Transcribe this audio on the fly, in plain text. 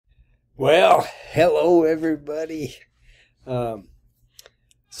Well, hello everybody. Um,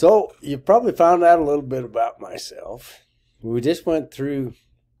 so you probably found out a little bit about myself. We just went through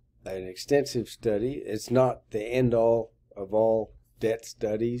an extensive study. It's not the end all of all debt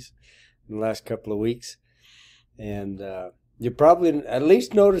studies in the last couple of weeks. And you're probably at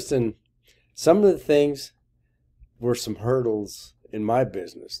least noticing some of the things were some hurdles in my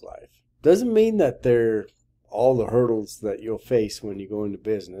business life. Doesn't mean that they're all the hurdles that you'll face when you go into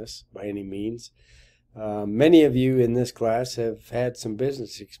business by any means. Many of you in this class have had some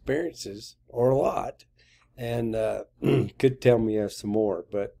business experiences, or a lot, and could tell me of some more.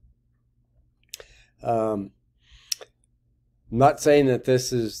 But I'm not saying that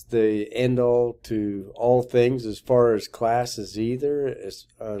this is the end all to all things as far as classes either. It's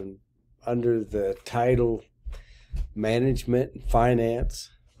under the title management and finance,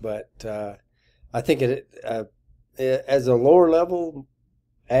 but I think as a lower level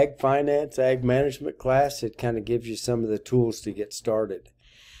ag finance, ag management class, it kind of gives you some of the tools to get started.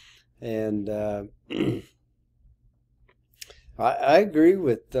 And I agree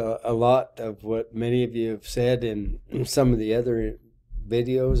with a lot of what many of you have said in some of the other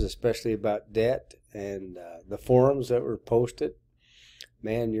videos, especially about debt and the forums that were posted.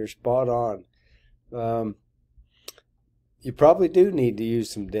 Man, you're spot on. You probably do need to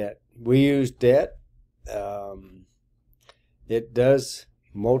use some debt. We use debt. It does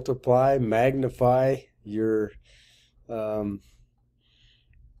multiply, magnify your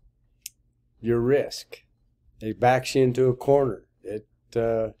risk. It backs you into a corner. It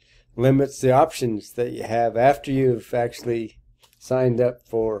limits the options that you have after you've actually signed up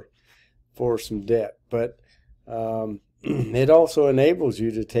for some debt. But it also enables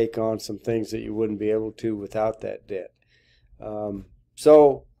you to take on some things that you wouldn't be able to without that debt.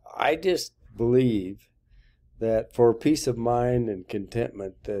 So I just believe that for peace of mind and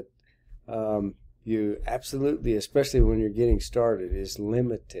contentment, that you absolutely, especially when you're getting started, is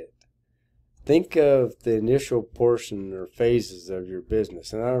limited. Think of the initial portion or phases of your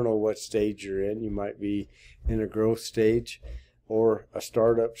business. And I don't know what stage you're in. You might be in a growth stage or a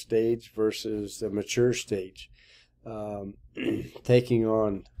startup stage versus a mature stage. Taking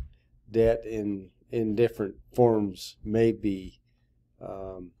on debt in different forms may be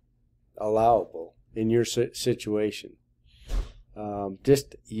allowable in your situation.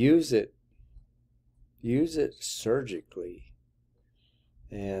 Just use it surgically.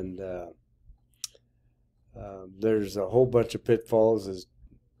 And there's a whole bunch of pitfalls, as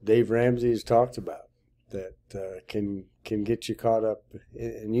Dave Ramsey has talked about, that can get you caught up,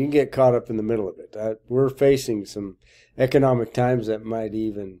 and you can get caught up in the middle of it. We're facing some economic times that might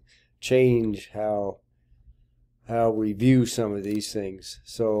even change how we view some of these things.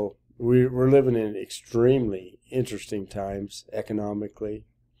 So we're living in extremely interesting times economically.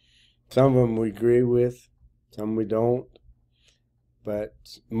 Some of them we agree with, some we don't. But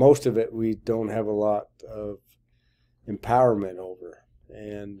most of it we don't have a lot of empowerment over.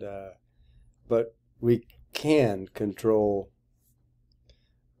 And but we can control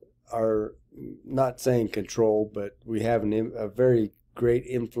our, not saying control, but we have a very great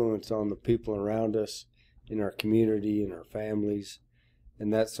influence on the people around us, in our community, in our families,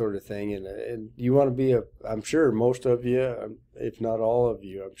 and that sort of thing. And you want to be I'm sure most of you, if not all of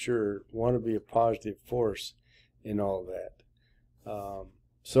you, I'm sure want to be a positive force in all that.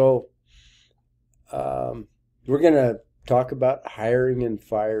 We're going to talk about hiring and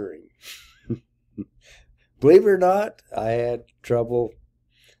firing. Believe it or not, I had trouble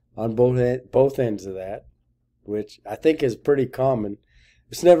on both ends of that, which I think is pretty common.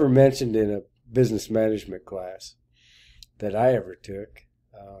 It's never mentioned in a business management class that I ever took.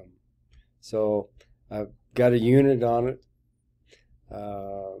 So I've got a unit on it.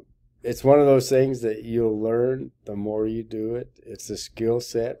 It's one of those things that you'll learn the more you do it. It's a skill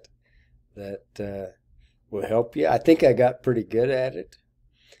set that will help you. I think I got pretty good at it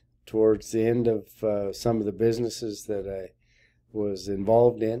towards the end of some of the businesses that I was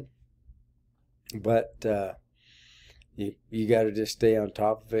involved in. But you got to just stay on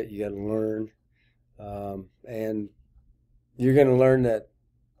top of it. You got to learn. And you're going to learn that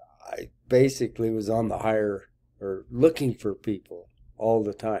I basically was on the hire or looking for people all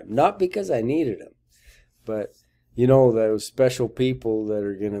the time. Not because I needed them, but those special people that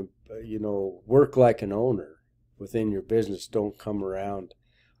are going to, work like an owner within your business don't come around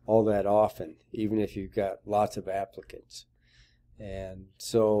all that often, even if you've got lots of applicants. And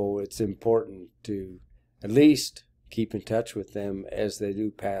so it's important to at least keep in touch with them as they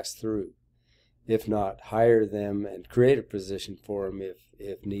do pass through. If not, hire them and create a position for them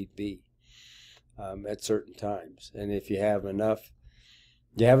if need be at certain times. And if you have enough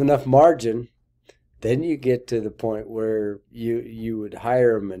you have enough margin, then you get to the point where you would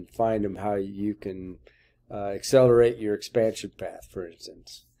hire them and find them how you can accelerate your expansion path, for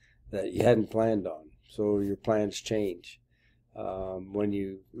instance, that you hadn't planned on. So your plans change when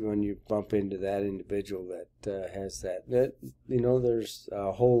you bump into that individual that has that. There's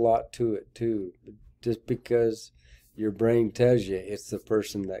a whole lot to it too. Just because your brain tells you it's the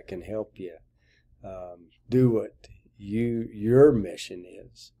person that can help you do what your mission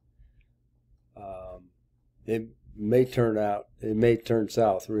is. It may turn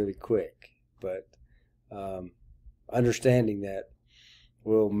south really quick, but understanding that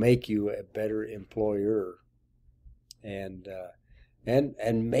will make you a better employer and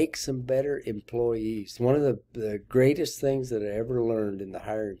make some better employees. One of the greatest things that I ever learned in the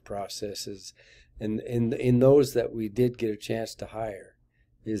hiring process is, and in those that we did get a chance to hire,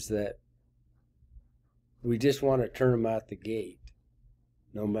 is that we just want to turn them out the gate,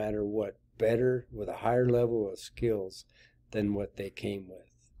 no matter what, better with a higher level of skills than what they came with.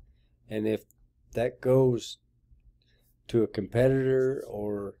 And if that goes to a competitor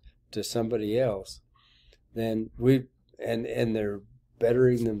or to somebody else, then and they're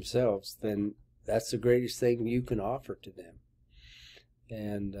bettering themselves, then that's the greatest thing you can offer to them.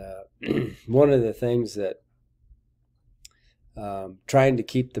 And one of the things that trying to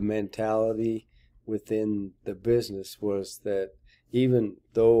keep the mentality within the business was that even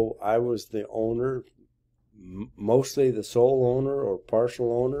though I was the owner, mostly the sole owner or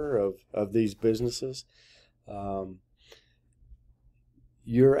partial owner of these businesses,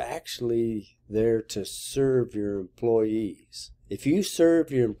 you're actually there to serve your employees. If you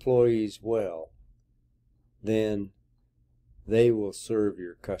serve your employees well, then they will serve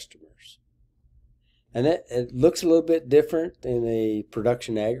your customers. And it looks a little bit different in a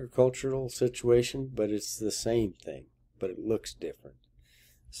production agricultural situation, but it's the same thing, but it looks different.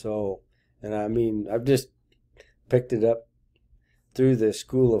 So, and I mean, I've just picked it up through the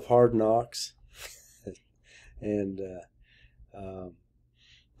school of hard knocks, and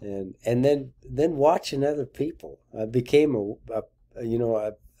then watching other people. I became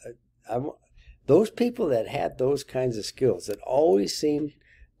those people that had those kinds of skills that always seemed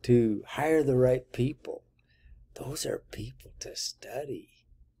to hire the right people. Those are people to study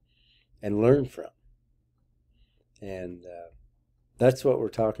and learn from. And that's what we're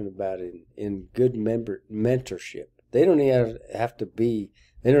talking about in good mentorship. They don't even have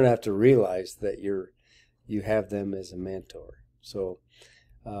to realize that you have them as a mentor. So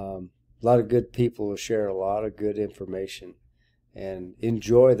a lot of good people will share a lot of good information and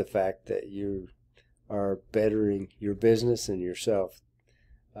enjoy the fact that you are bettering your business and yourself,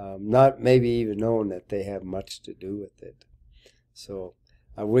 not maybe even knowing that they have much to do with it. So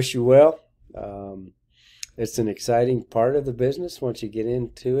I wish you well. It's an exciting part of the business once you get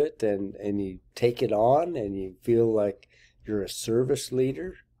into it and you take it on and you feel like you're a service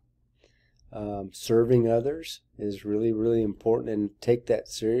leader. Serving others is really, really important, and take that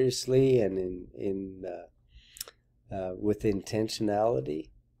seriously and with intentionality.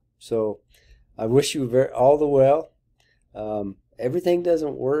 So I wish you all the well. Everything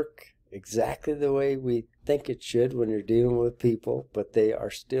doesn't work exactly the way we think it should when you're dealing with people, but they are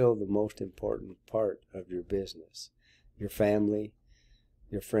still the most important part of your business. Your family,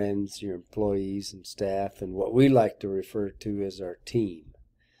 your friends, your employees and staff, and what we like to refer to as our team.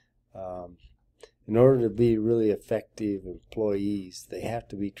 In order to be really effective employees, they have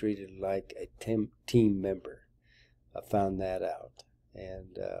to be treated like a team member. I found that out,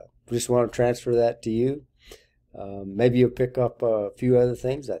 and just want to transfer that to you. Maybe you'll pick up a few other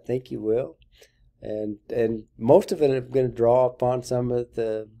things. I think you will, and most of it I'm going to draw upon some of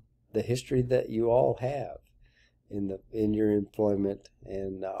the history that you all have in your employment,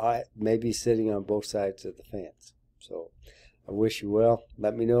 and I may be sitting on both sides of the fence. So I wish you well.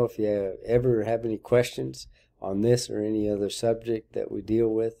 Let me know if you ever have any questions on this or any other subject that we deal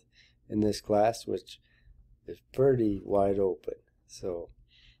with in this class, which is pretty wide open. So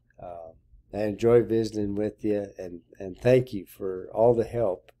I enjoy visiting with you, and thank you for all the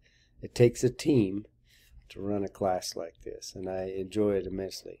help. It takes a team to run a class like this, and I enjoy it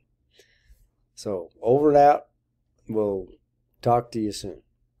immensely. So over and out. We'll talk to you soon.